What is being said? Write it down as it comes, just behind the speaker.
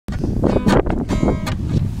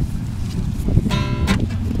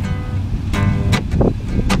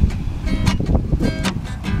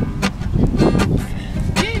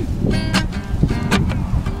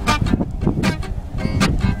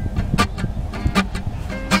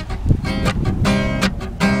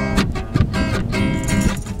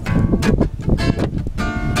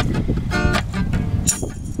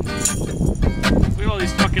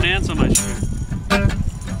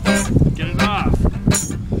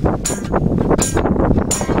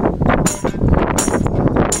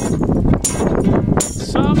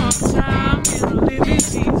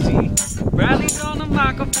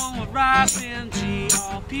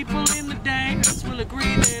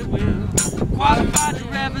Qualified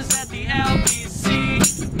drivers at the LBC.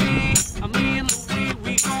 Me and Louis,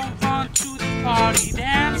 we gon' run to the party,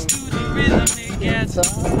 dance to the rhythm, it gets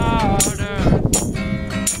harder.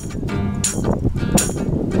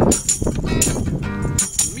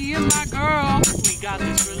 Me and my girl, we got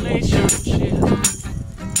this relationship.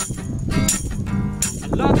 I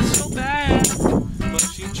love her so bad, but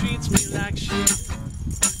she treats me like shit.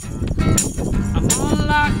 I'm all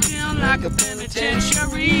locked in like a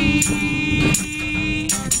penitentiary.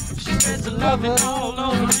 She spreads the loving all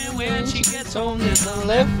over me. When she gets home, there's none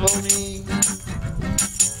left for me.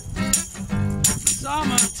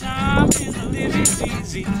 Summertime in the living's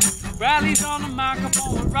easy. Rallies on the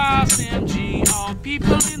microphone with Ross MG. All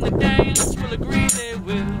people in the dance will agree they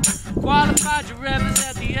will. Qualified drivers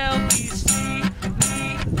at the LBC.